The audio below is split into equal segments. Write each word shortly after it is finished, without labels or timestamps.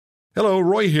Hello,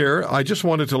 Roy here. I just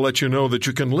wanted to let you know that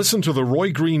you can listen to The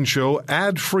Roy Green Show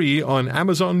ad-free on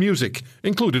Amazon Music,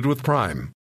 included with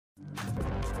Prime.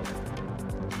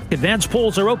 Advance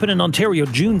polls are open in Ontario.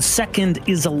 June 2nd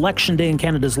is Election Day in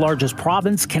Canada's largest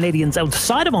province. Canadians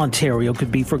outside of Ontario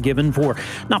could be forgiven for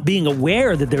not being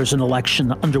aware that there's an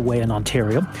election underway in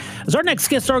Ontario. As our next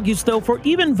guest argues, though, for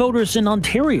even voters in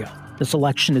Ontario, this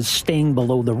election is staying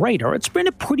below the radar. It's been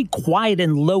a pretty quiet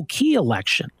and low-key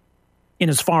election in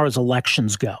as far as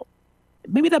elections go.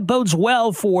 Maybe that bodes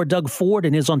well for Doug Ford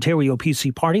and his Ontario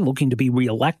PC party looking to be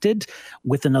reelected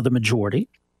with another majority.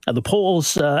 The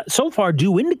polls so far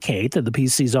do indicate that the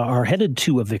PCs are headed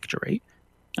to a victory,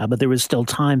 but there is still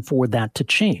time for that to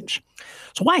change.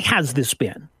 So why has this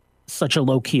been such a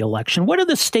low-key election? What are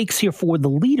the stakes here for the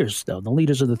leaders, though, the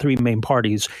leaders of the three main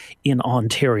parties in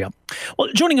Ontario? Well,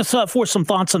 joining us for some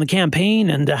thoughts on the campaign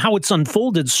and how it's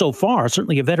unfolded so far,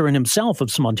 certainly a veteran himself of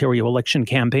some Ontario election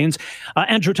campaigns,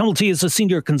 Andrew Tumilty is a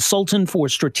senior consultant for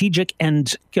strategic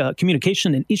and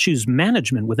communication and issues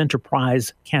management with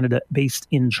Enterprise Canada based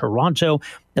in Toronto.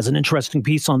 There's an interesting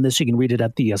piece on this. You can read it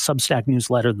at the Substack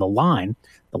newsletter, The Line,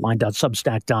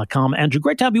 theline.substack.com. Andrew,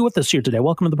 great to have you with us here today.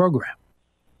 Welcome to the program.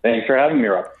 Thanks for having me,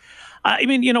 Rob.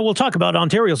 We'll talk about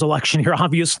Ontario's election here,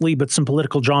 obviously, but some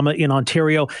political drama in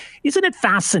Ontario. Isn't it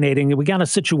fascinating? We got a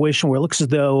situation where it looks as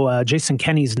though Jason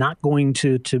Kenney's not going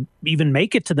to even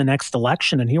make it to the next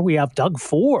election. And here we have Doug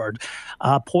Ford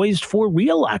poised for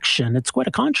re-election. It's quite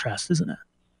a contrast, isn't it?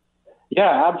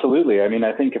 Yeah, absolutely. I mean,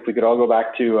 I think if we could all go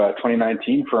back to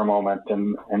 2019 for a moment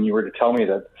and you were to tell me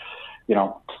that,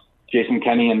 Jason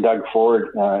Kenney and Doug Ford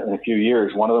in a few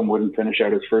years, one of them wouldn't finish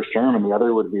out his first term and the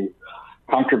other would be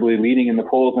comfortably leading in the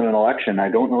polls in an election. I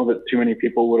don't know that too many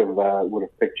people would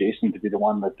have picked Jason to be the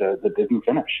one that didn't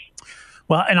finish.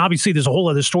 Well, and obviously there's a whole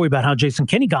other story about how Jason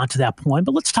Kenney got to that point,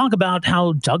 but let's talk about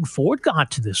how Doug Ford got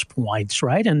to this point,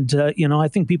 right? And, I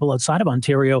think people outside of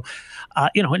Ontario,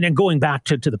 and then going back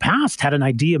to the past, had an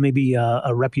idea, maybe there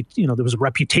was a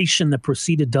reputation that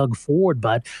preceded Doug Ford,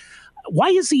 but why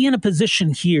is he in a position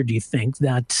here, do you think,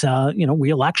 that,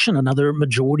 re-election, another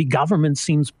majority government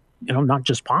seems, not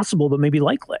just possible, but maybe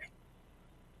likely?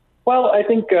 Well, I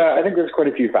think there's quite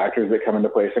a few factors that come into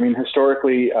place. I mean,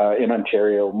 historically, in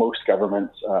Ontario, most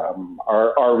governments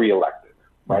are re-elected,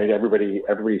 right? Everybody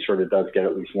sort of does get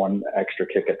at least one extra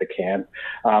kick at the can.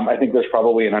 I think there's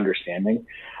probably an understanding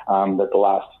that the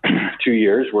last 2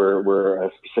 years were a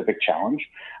specific challenge.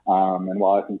 And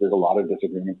while I think there's a lot of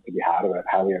disagreements to be had about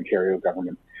how the Ontario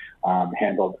government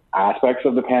handled aspects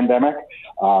of the pandemic,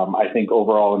 I think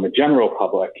overall in the general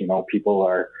public, people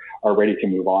are ready to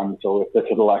move on. So if this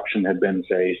election had been,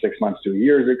 say, 6 months to a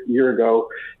year ago,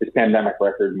 his pandemic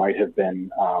record might have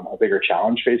been a bigger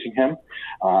challenge facing him.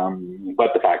 But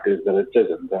the fact is that it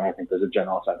isn't. And I think there's a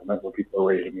general sentiment where people are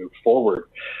ready to move forward.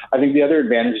 I think the other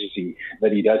advantages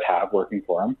that he does have working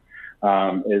for him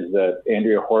is that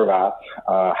Andrea Horwath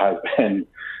has been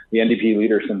the NDP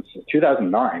leader since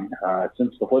 2009,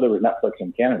 since before there was Netflix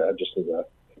in Canada, just as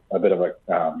a bit of a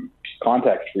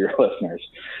context for your listeners.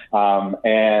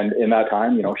 And in that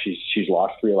time, she's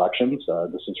lost 3 elections.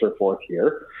 This is her 4th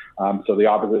year. So the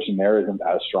opposition there isn't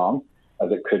as strong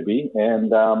as it could be.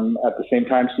 And at the same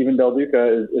time, Stephen Del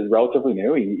Duca is relatively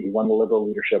new. He won the Liberal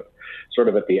leadership sort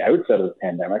of at the outset of the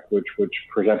pandemic, which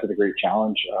presented a great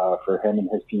challenge for him and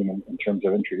his team in terms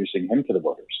of introducing him to the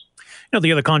voters.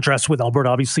 The other contrast with Alberta,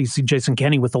 obviously, you see Jason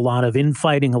Kenney with a lot of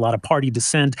infighting, a lot of party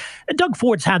dissent. And Doug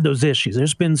Ford's had those issues.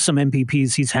 There's been some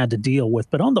MPPs he's had to deal with.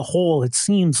 But on the whole, it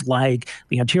seems like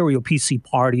the Ontario PC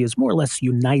party is more or less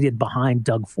united behind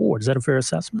Doug Ford. Is that a fair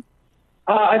assessment?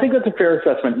 I think that's a fair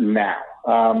assessment now.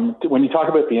 When you talk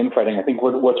about the infighting, I think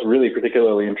what's really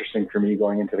particularly interesting for me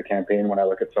going into the campaign when I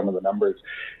look at some of the numbers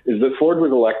is that Ford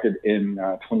was elected in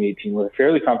 2018 with a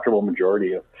fairly comfortable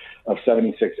majority of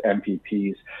 76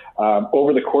 MPPs.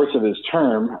 Over the course of his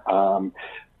term,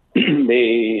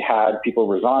 they had people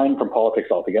resign from politics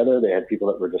altogether. They had people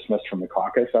that were dismissed from the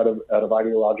caucus out of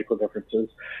ideological differences,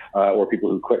 or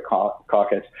people who quit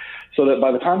caucus. So that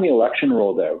by the time the election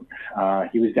rolled out,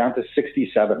 he was down to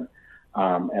 67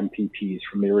 MPPs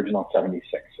from the original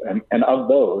 76. And of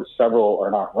those, several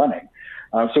are not running.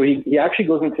 So he actually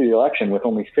goes into the election with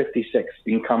only 56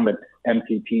 incumbent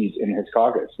MPPs in his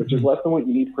caucus, which is less than what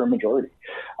you need for a majority.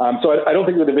 So I don't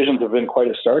think the divisions have been quite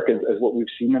as stark as what we've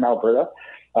seen in Alberta,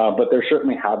 but there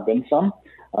certainly have been some.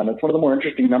 And it's one of the more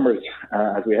interesting numbers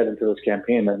as we head into this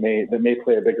campaign that may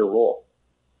play a bigger role.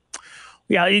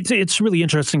 Yeah, it's really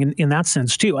interesting in that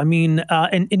sense, too. I mean,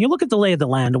 and you look at the lay of the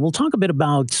land, and we'll talk a bit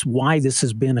about why this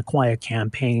has been a quiet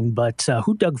campaign, but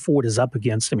who Doug Ford is up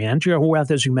against. I mean, Andrea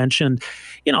Horwath, as you mentioned,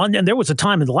 and there was a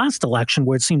time in the last election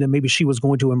where it seemed that maybe she was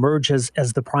going to emerge as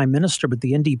the prime minister, but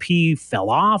the NDP fell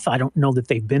off. I don't know that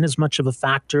they've been as much of a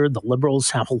factor. The Liberals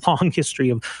have a long history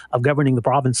of governing the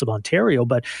province of Ontario.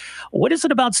 But what is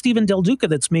it about Stephen Del Duca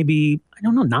that's maybe, I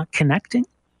don't know, not connecting?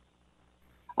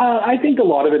 I think a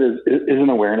lot of it is an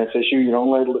awareness issue.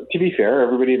 To be fair,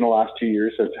 everybody in the last 2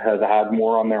 years has had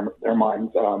more on their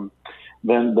minds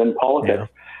than politics.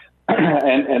 Yeah.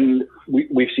 And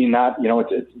we've seen that.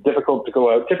 It's difficult to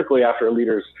go out. Typically, after a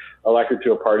leader's elected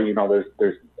to a party,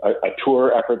 there's a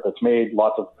tour effort that's made,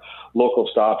 lots of local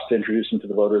stops to introduce him to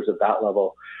the voters at that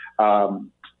level. And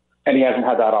he hasn't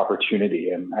had that opportunity.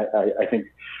 And I think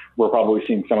we're probably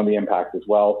seeing some of the impact as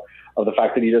well of the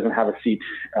fact that he doesn't have a seat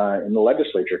in the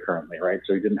legislature currently, right?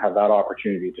 So he didn't have that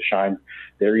opportunity to shine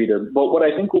there either. But what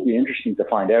I think will be interesting to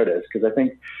find out is, because I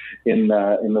think in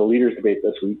the leaders debate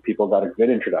this week, people got a good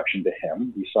introduction to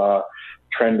him. We saw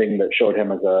trending that showed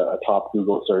him as a top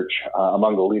Google search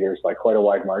among the leaders by quite a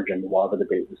wide margin while the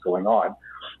debate was going on.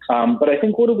 But I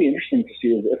think what will be interesting to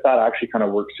see is if that actually kind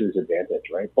of works to his advantage,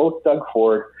 right? Both Doug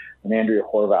Ford and Andrea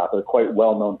Horwath are quite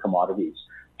well-known commodities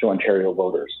to Ontario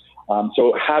voters.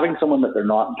 So having someone that they're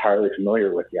not entirely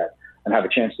familiar with yet and have a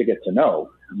chance to get to know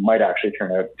might actually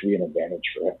turn out to be an advantage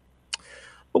for him.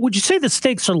 But would you say the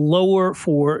stakes are lower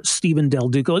for Stephen Del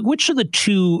Duca? Like, which of the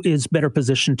two is better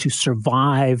positioned to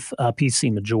survive a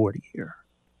PC majority here?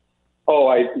 Oh,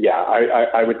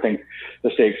 I would think the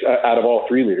stakes out of all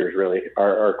three leaders really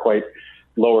are quite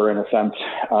lower in a sense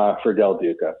for Del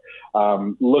Duca.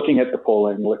 Looking at the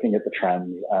polling, looking at the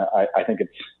trends, I think it's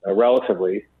a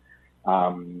relatively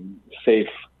safe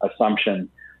assumption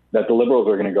that the Liberals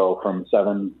are going to go from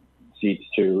 7 seats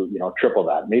to triple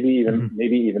that, maybe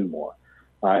even more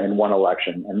in one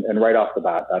election. And right off the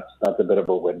bat, that's a bit of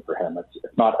a win for him.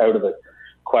 It's not out of the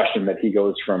question that he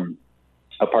goes from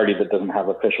a party that doesn't have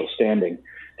official standing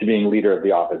to being leader of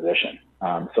the opposition.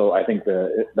 So I think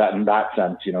that in that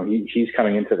sense, he's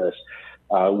coming into this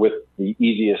with the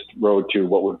easiest road to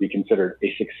what would be considered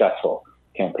a successful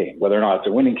campaign. Whether or not it's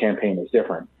a winning campaign is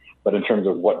different. But in terms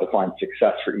of what defines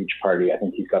success for each party, I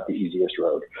think he's got the easiest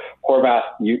road. Horwath,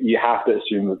 you have to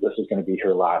assume that this is going to be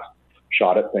her last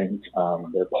shot at things.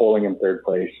 They're polling in third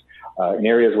place. In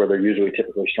areas where they're usually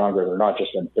typically stronger, they're not just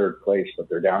in third place, but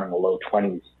they're down in the low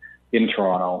 20s in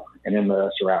Toronto and in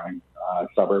the surrounding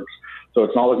suburbs. So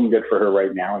it's not looking good for her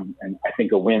right now. And I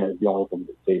think a win is the only thing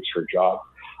that saves her job.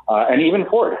 And even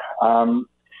Ford,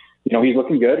 he's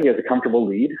looking good. He has a comfortable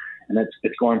lead, and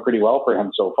it's going pretty well for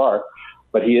him so far.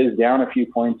 But he is down a few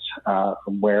points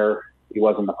from where he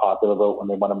was in the popular vote when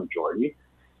they won a majority.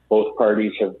 Both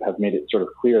parties have made it sort of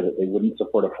clear that they wouldn't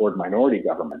support a Ford minority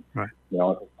government. Right.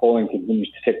 If the polling continues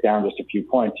to tick down just a few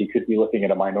points, he could be looking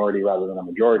at a minority rather than a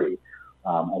majority.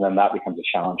 And then that becomes a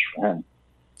challenge for him.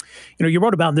 You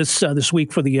wrote about this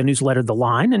week for the newsletter, The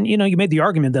Line, and, you made the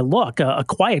argument that, look, a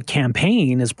quiet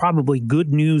campaign is probably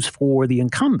good news for the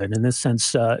incumbent, in this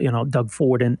sense, Doug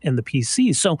Ford and the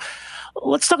PC. So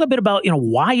let's talk a bit about,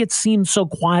 why it seems so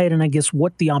quiet and I guess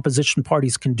what the opposition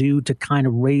parties can do to kind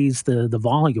of raise the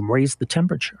volume, raise the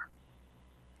temperature.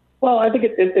 Well, I think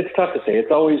it's tough to say.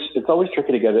 It's always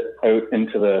tricky to get it out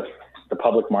into the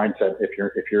public mindset if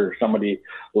you're somebody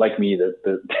like me that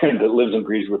lives and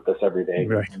breathes with this every day.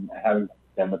 Right. And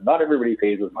not everybody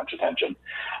pays as much attention.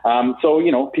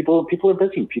 So people are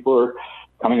busy. People are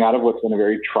coming out of what's been a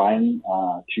very trying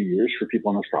 2 years for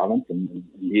people in this province and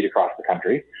indeed across the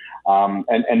country,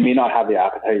 and may not have the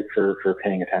appetite for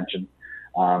paying attention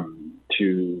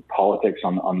to politics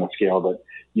on the scale that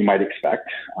you might expect.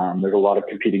 There's a lot of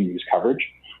competing news coverage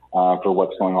for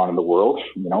what's going on in the world,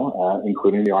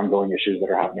 including the ongoing issues that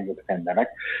are happening with the pandemic.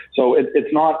 So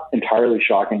it's not entirely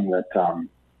shocking that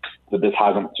this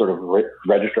hasn't sort of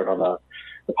registered on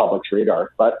the public's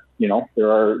radar. But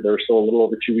there's still a little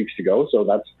over 2 weeks to go, so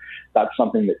that's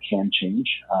something that can change.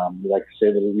 We like to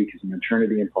say that a week is an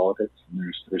eternity in politics,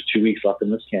 and there's 2 weeks left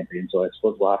in this campaign, so I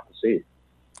suppose we'll have to see.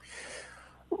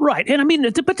 Right. And I mean,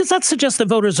 but does that suggest that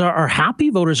voters are happy?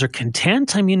 Voters are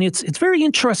content? I mean, it's very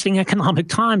interesting economic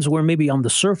times where maybe on the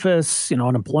surface,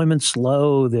 unemployment's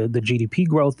low, the GDP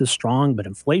growth is strong, but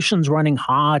inflation's running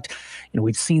hot.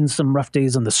 We've seen some rough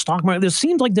days on the stock market. There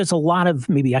seems like there's a lot of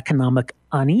maybe economic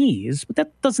unease, but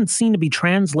that doesn't seem to be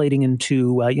translating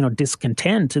into,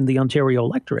 discontent in the Ontario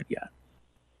electorate yet.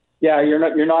 Yeah,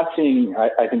 you're not seeing.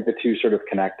 I think the two sort of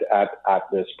connect at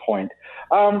this point.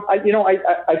 I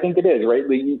think it is right.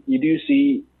 You do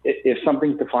see if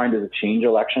something's defined as a change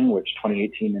election, which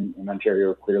 2018 in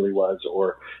Ontario clearly was,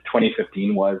 or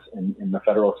 2015 was in the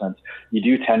federal sense. You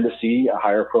do tend to see a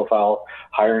higher profile,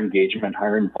 higher engagement,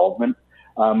 higher involvement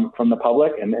from the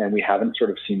public, and we haven't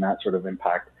sort of seen that sort of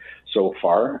impact so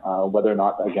far. Whether or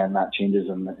not, again, that changes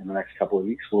in the next couple of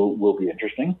weeks will be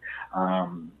interesting.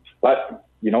 But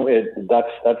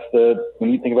that's when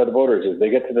you think about the voters, is they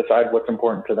get to decide what's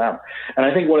important to them. And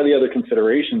I think one of the other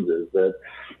considerations is that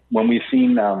when we've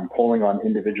seen polling on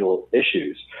individual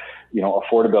issues,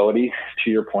 affordability, to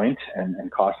your point,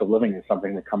 and cost of living is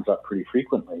something that comes up pretty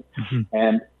frequently. Mm-hmm.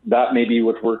 And that may be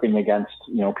what's working against,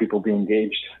 people being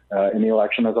engaged in the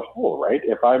election as a whole, right?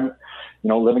 If I'm,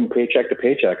 living paycheck to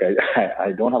paycheck,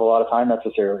 I don't have a lot of time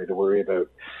necessarily to worry about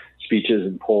speeches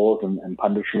and polls and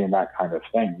punditry and that kind of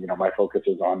thing. My focus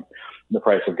is on the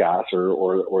price of gas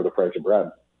or the price of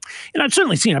bread. And I've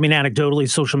certainly seen, anecdotally,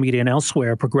 social media and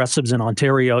elsewhere, progressives in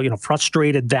Ontario,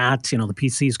 frustrated that, the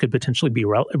PCs could potentially be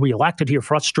reelected here,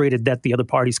 frustrated that the other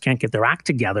parties can't get their act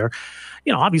together.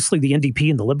 Obviously the NDP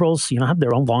and the Liberals, have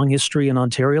their own long history in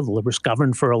Ontario. The Liberals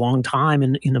governed for a long time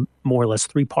in a more or less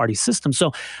three-party system.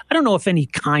 So I don't know if any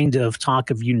kind of talk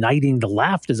of uniting the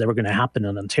left is ever going to happen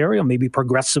in Ontario. Maybe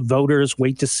progressive voters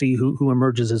wait to see who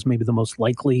emerges as maybe the most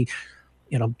likely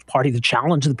party to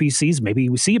challenge the PCs. Maybe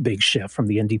we see a big shift from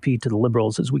the NDP to the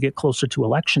Liberals as we get closer to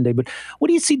Election Day. But what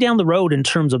do you see down the road in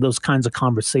terms of those kinds of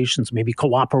conversations? Maybe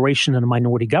cooperation in a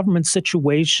minority government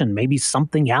situation, maybe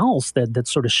something else that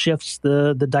sort of shifts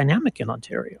the dynamic in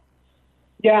Ontario?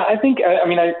 Yeah, I think,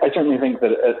 I certainly think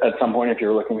that at some point, if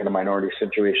you're looking at a minority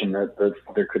situation, that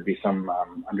there could be some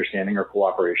understanding or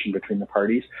cooperation between the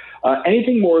parties.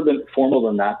 Anything more than formal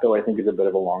than that, though, I think is a bit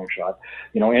of a long shot.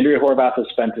 Andrea Horwath has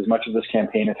spent as much of this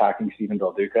campaign attacking Stephen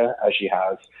Del Duca as she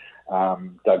has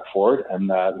Doug Ford, and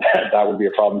that would be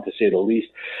a problem to say the least.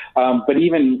 But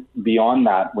even beyond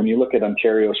that, when you look at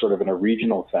Ontario sort of in a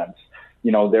regional sense,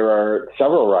 there are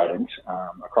several ridings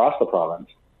across the province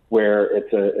where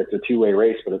it's a two-way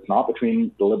race, but it's not between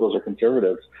the Liberals or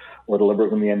Conservatives or the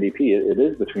Liberals and the NDP. It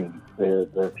is between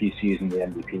the PCs and the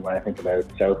NDP when I think about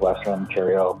Southwestern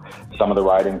Ontario, some of the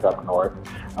ridings up north.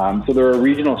 So there are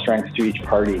regional strengths to each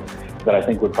party that I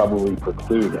think would probably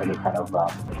preclude any kind of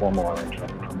formal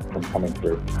arrangement from coming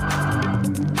through.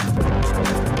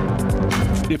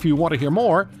 If you want to hear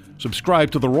more,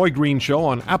 subscribe to The Roy Green Show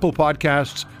on Apple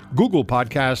Podcasts, Google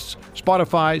Podcasts,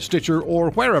 Spotify, Stitcher,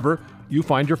 or wherever you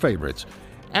find your favorites.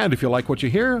 And if you like what you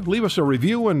hear, leave us a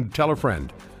review and tell a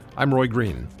friend. I'm Roy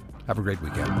Green. Have a great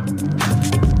weekend.